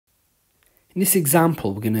In this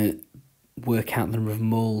example, we're going to work out the number of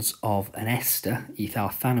moles of an ester, ethyl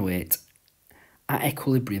ethanoate, at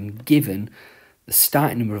equilibrium given the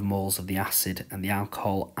starting number of moles of the acid and the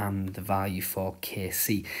alcohol and the value for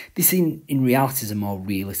Kc. This in reality is a more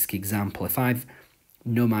realistic example. If I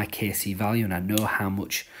know my Kc value and I know how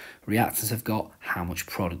much reactants I've got, how much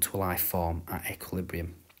product will I form at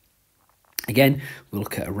equilibrium? Again, we'll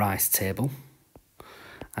look at a rice table,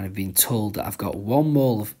 and I've been told that I've got 1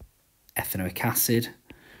 mole of ethanoic acid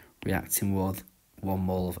reacting with 1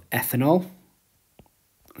 mole of ethanol.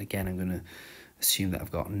 Again, I'm going to assume that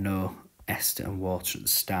I've got no ester and water at the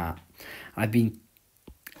start. I've been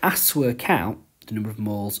asked to work out the number of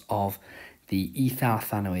moles of the ethyl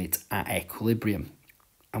ethanoate at equilibrium,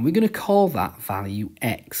 and we're going to call that value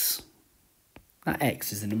x. That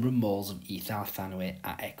x is the number of moles of ethyl ethanoate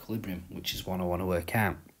at equilibrium, which is what I want to work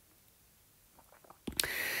out.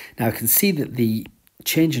 Now I can see that the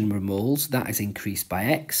change in number of moles, that is increased by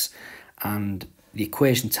x, and the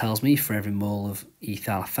equation tells me for every mole of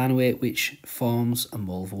ethyl ethanoate which forms, a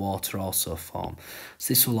mole of water also form.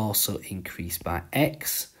 So this will also increase by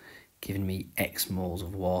x, giving me x moles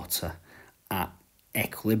of water at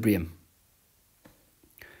equilibrium.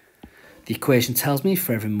 The equation tells me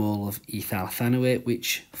for every mole of ethyl ethanoate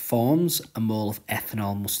which forms, a mole of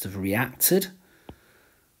ethanol must have reacted.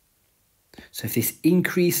 So if this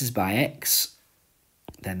increases by x,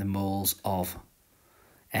 then the moles of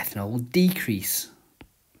ethanol will decrease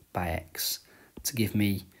by x to give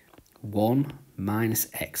me 1 minus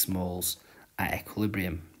x moles at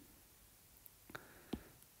equilibrium.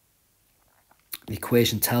 The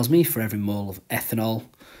equation tells me for every mole of ethanol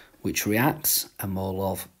which reacts, a mole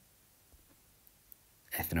of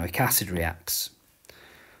ethanoic acid reacts.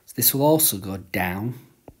 So this will also go down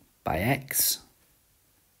by x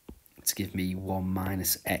to give me 1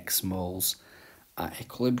 minus x moles at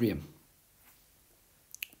equilibrium.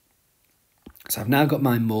 So I've now got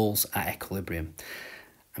my moles at equilibrium.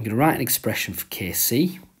 I'm going to write an expression for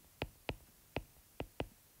Kc,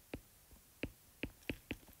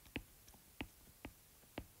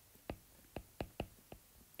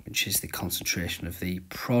 which is the concentration of the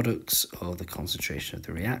products or the concentration of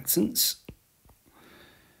the reactants.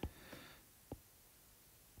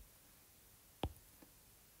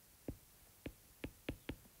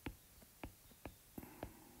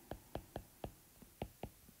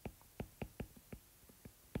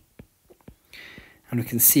 And we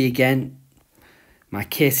can see again, my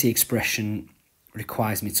Kc expression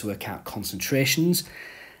requires me to work out concentrations.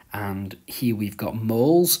 And here we've got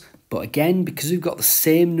moles. But again, because we've got the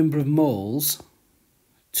same number of moles,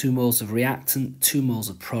 2 moles of reactant, 2 moles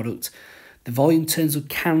of product, the volume terms will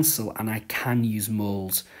cancel and I can use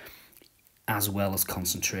moles as well as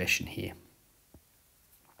concentration here.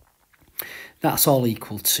 That's all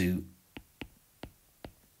equal to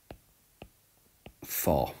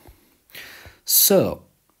 4. So,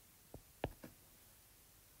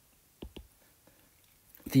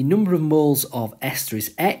 the number of moles of ester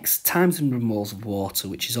is x times the number of moles of water,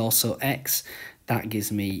 which is also x. That gives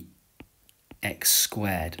me x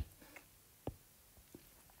squared,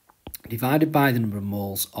 divided by the number of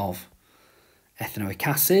moles of ethanoic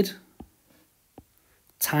acid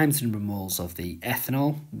times the number of moles of the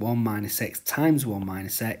ethanol, 1 minus x times 1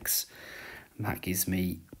 minus x, and that gives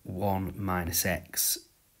me 1 minus x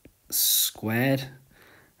squared.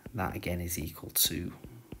 That again is equal to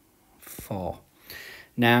 4.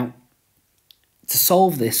 Now, to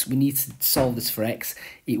solve this, we need to solve this for x.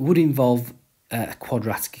 It would involve a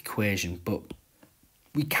quadratic equation, but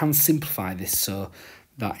we can simplify this so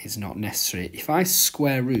that is not necessary. If I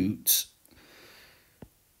square root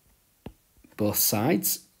both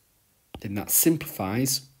sides, then that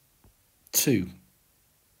simplifies to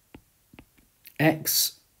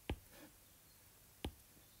x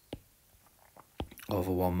over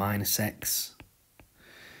 1 minus x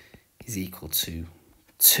is equal to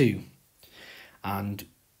 2. And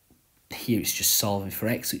here it's just solving for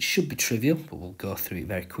x, which should be trivial, but we'll go through it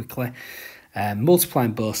very quickly.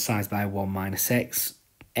 Multiplying both sides by 1 minus x,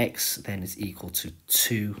 x then is equal to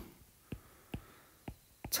 2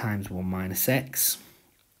 times 1 minus x.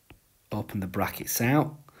 Open the brackets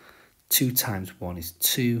out. 2 times 1 is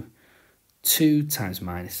 2. 2 times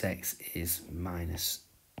minus x is minus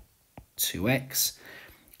 2x.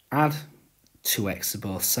 Add 2x to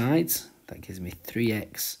both sides. That gives me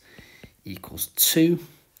 3x equals 2.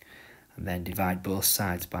 And then divide both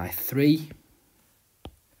sides by 3.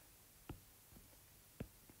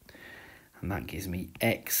 And that gives me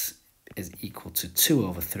x is equal to 2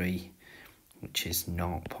 over 3, which is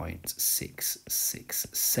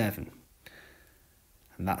 0.667.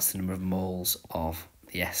 And that's the number of moles of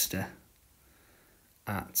the ester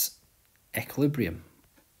at equilibrium.